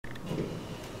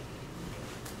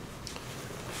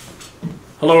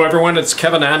Hello everyone, it's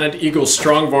Kevin Annett, Eagle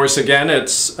Strong Voice again.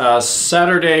 It's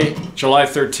Saturday, July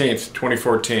 13th,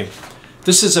 2014.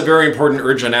 This is a very important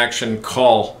urgent action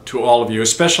call to all of you,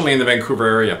 especially in the Vancouver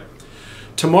area.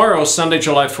 Tomorrow, Sunday,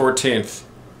 July 14th,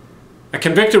 a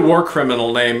convicted war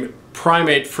criminal named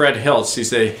Primate Fred Hilts,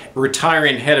 he's the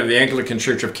retiring head of the Anglican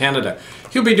Church of Canada.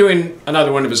 He'll be doing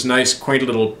another one of his nice, quaint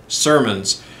little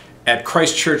sermons at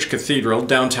Christ Church Cathedral,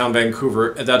 downtown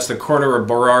Vancouver. That's the corner of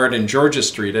Burrard and Georgia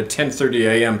Street at 10:30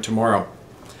 a.m. tomorrow.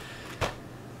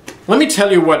 Let me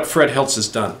tell you what Fred Hilts has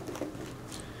done.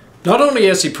 Not only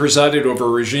has he presided over a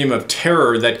regime of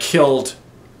terror that killed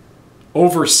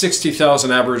over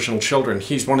 60,000 Aboriginal children,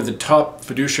 he's one of the top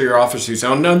fiduciary officers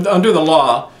under the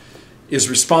law is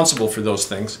responsible for those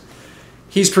things.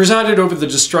 He's presided over the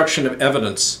destruction of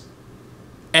evidence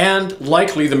and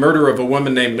likely the murder of a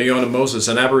woman named Leona Moses,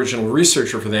 an Aboriginal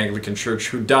researcher for the Anglican Church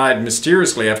who died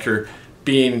mysteriously after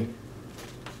being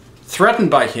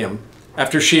threatened by him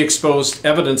after she exposed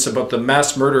evidence about the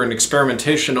mass murder and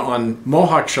experimentation on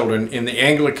Mohawk children in the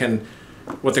Anglican,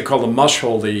 what they call the Mush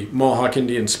Hole, the Mohawk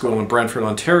Indian School in Brantford,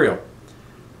 Ontario.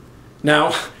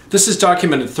 Now, this is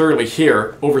documented thoroughly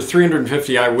here. Over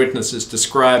 350 eyewitnesses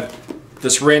describe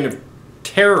this reign of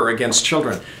terror against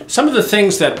children. Some of the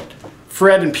things that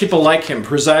Fred and people like him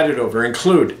presided over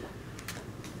include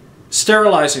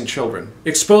sterilizing children,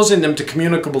 exposing them to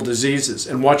communicable diseases,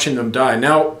 and watching them die.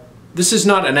 Now, this is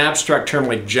not an abstract term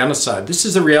like genocide. This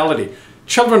is the reality.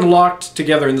 Children locked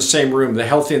together in the same room, the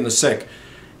healthy and the sick,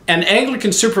 and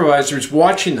Anglican supervisors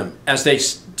watching them as they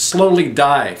slowly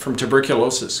die from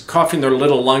tuberculosis, coughing their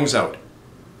little lungs out.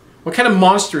 What kind of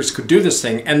monsters could do this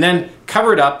thing and then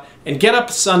cover it up and get up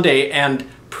Sunday and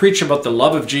preach about the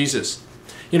love of Jesus?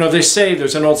 You know, they say,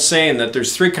 there's an old saying that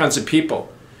there's three kinds of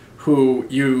people who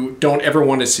you don't ever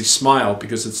want to see smile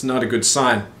because it's not a good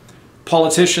sign.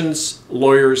 Politicians,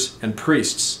 lawyers, and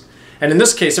priests. And in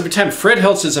this case, every time Fred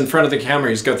Hilts is in front of the camera,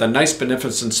 he's got that nice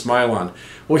beneficent smile on.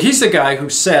 Well, he's the guy who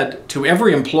said to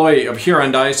every employee of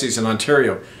Huron Diocese in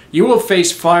Ontario, you will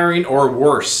face firing or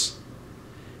worse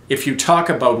if you talk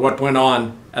about what went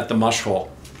on at the Mush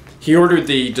Hole. He ordered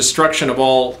the destruction of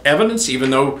all evidence, even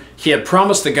though he had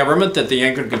promised the government that the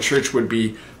Anglican Church would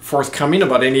be forthcoming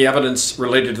about any evidence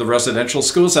related to the residential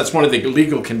schools. That's one of the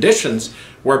legal conditions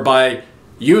whereby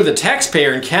you, the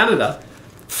taxpayer in Canada,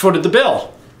 footed the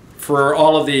bill for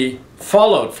all of the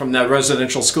fallout from that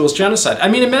residential schools genocide. I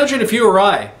mean, imagine if you or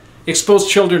I exposed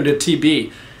children to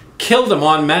TB, killed them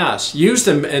en masse, used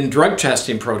them in drug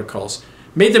testing protocols,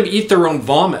 made them eat their own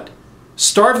vomit,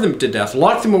 starved them to death,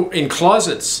 locked them in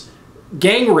closets,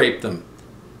 gang raped them,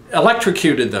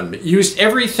 electrocuted them, used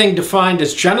everything defined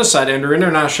as genocide under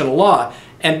international law,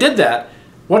 and did that.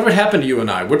 What would happen to you and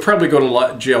I? We'd probably go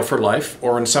to jail for life,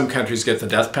 or in some countries get the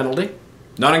death penalty.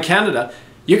 Not in Canada.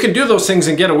 You can do those things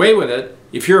and get away with it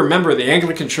if you're a member of the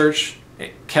Anglican Church,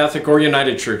 Catholic or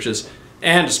United Churches,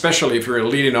 and especially if you're a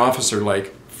leading officer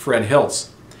like Fred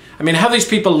Hilts. I mean, how these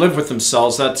people live with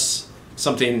themselves, that's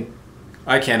something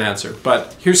I can't answer.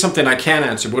 But here's something I can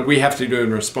answer, what we have to do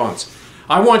in response.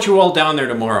 I want you all down there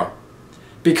tomorrow,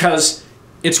 because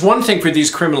it's one thing for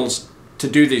these criminals to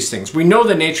do these things. We know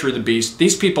the nature of the beast.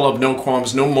 These people have no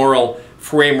qualms, no moral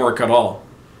framework at all.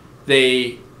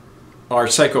 They are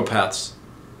psychopaths,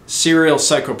 serial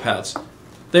psychopaths.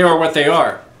 They are what they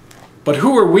are. But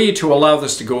who are we to allow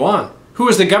this to go on? Who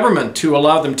is the government to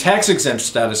allow them tax-exempt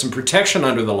status and protection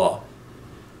under the law?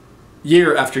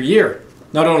 Year after year.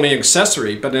 Not only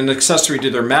accessory, but an accessory to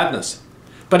their madness.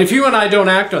 But if you and I don't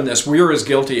act on this, we are as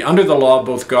guilty under the law of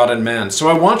both God and man. So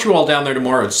I want you all down there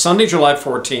tomorrow. It's Sunday, July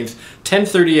 14th,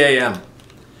 10:30 a.m.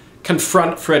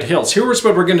 Confront Fred Hilts. Here's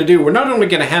what we're going to do. We're not only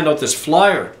going to hand out this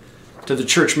flyer to the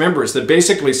church members that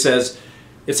basically says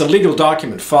it's a legal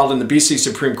document filed in the BC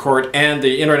Supreme Court and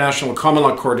the International Common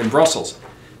Law Court in Brussels.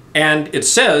 And it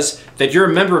says that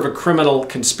you're a member of a criminal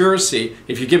conspiracy.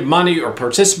 If you give money or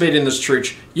participate in this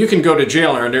church, you can go to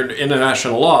jail under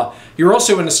international law. You're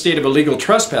also in a state of illegal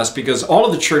trespass because all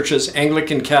of the churches,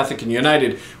 Anglican, Catholic, and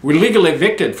United, were legally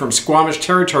evicted from Squamish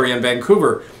territory in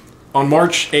Vancouver on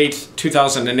March 8,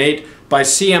 2008 by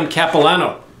CM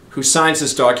Capilano, who signs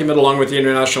this document along with the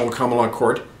International Common Law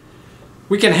Court.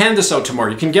 We can hand this out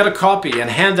tomorrow. You can get a copy and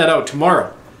hand that out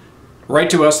tomorrow. Write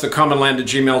to us,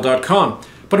 thecommonland@gmail.com.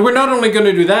 But we're not only going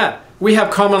to do that. We have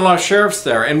common law sheriffs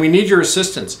there, and we need your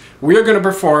assistance. We are going to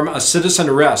perform a citizen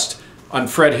arrest on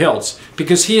Fred Hilts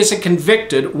because he is a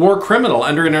convicted war criminal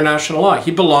under international law.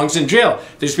 He belongs in jail.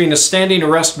 There's been a standing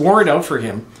arrest warrant out for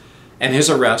him and his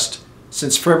arrest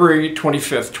since February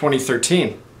 25th,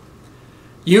 2013.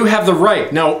 You have the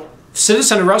right. Now,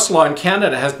 citizen arrest law in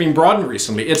Canada has been broadened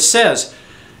recently. It says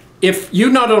if you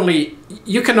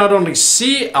can not only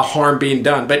see a harm being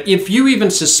done, but if you even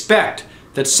suspect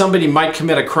that somebody might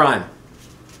commit a crime,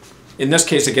 in this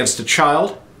case against a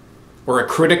child or a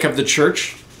critic of the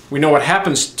church. We know what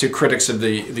happens to critics of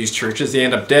these churches. They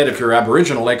end up dead if you're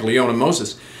Aboriginal, like Leon and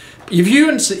Moses. If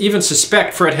you even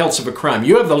suspect Fred Hiltz of a crime,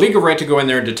 you have the legal right to go in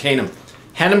there and detain him,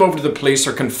 hand him over to the police,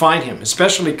 or confine him,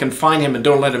 especially confine him and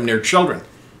don't let him near children.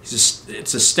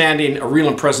 It's a real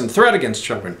and present threat against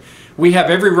children. We have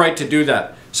every right to do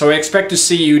that. So I expect to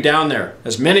see you down there,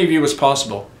 as many of you as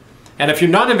possible. And if you're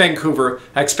not in Vancouver,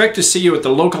 I expect to see you at the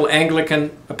local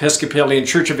Anglican, Episcopalian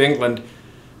Church of England,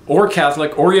 or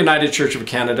Catholic, or United Church of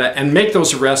Canada, and make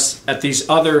those arrests at these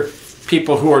other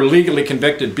people who are legally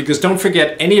convicted. Because don't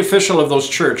forget, any official of those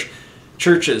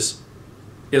churches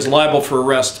is liable for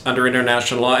arrest under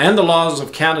international law and the laws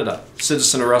of Canada,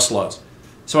 citizen arrest laws.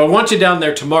 So I want you down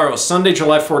there tomorrow, Sunday,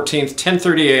 July 14th,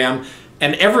 10:30 a.m.,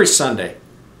 and every Sunday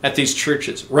at these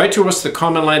churches. Write to us,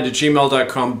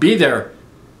 thecommonland@gmail.com. Be there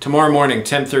tomorrow morning,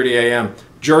 10:30 a.m.,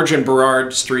 George and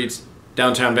Burrard Streets,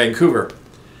 downtown Vancouver.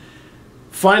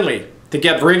 Finally, to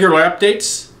get regular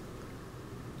updates,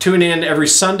 tune in every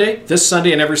Sunday, this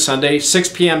Sunday and every Sunday, 6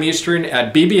 p.m. Eastern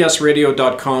at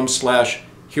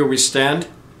bbsradio.com/herewestand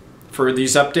for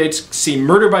these updates. See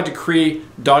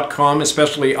murderbydecree.com,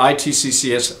 especially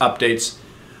ITCCS updates.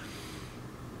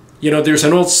 You know, there's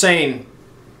an old saying,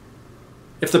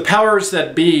 if the powers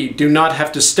that be do not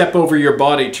have to step over your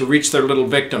body to reach their little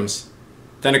victims,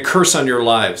 then a curse on your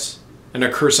lives and a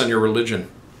curse on your religion.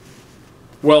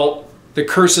 Well, the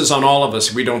curse is on all of us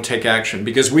if we don't take action,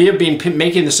 because we have been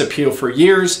making this appeal for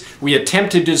years. We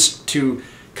attempted to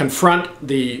confront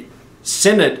the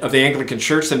Synod of the Anglican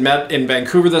Church that met in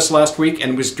Vancouver this last week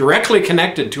and was directly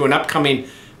connected to an upcoming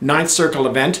Ninth Circle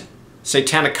event,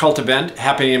 Satanic Cult event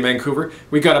happening in Vancouver.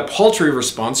 We got a paltry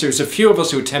response. There's a few of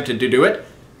us who attempted to do it.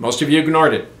 Most of you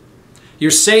ignored it.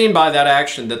 You're saying by that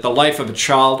action that the life of a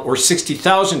child, or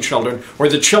 60,000 children, or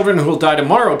the children who will die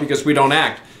tomorrow because we don't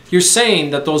act, you're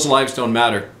saying that those lives don't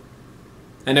matter.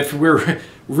 And if we're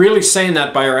really saying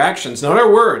that by our actions, not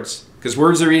our words, because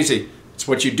words are easy, it's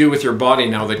what you do with your body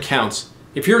now that counts.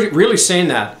 If you're really saying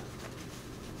that,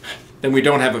 then we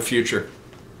don't have a future,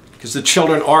 because the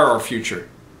children are our future.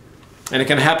 And it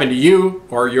can happen to you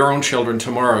or your own children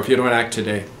tomorrow if you don't act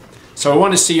today. So I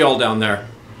want to see you all down there.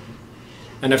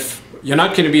 And if you're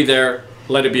not going to be there,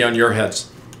 let it be on your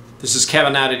heads. This is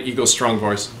Kevin Addett, Ego Strong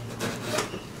Voice.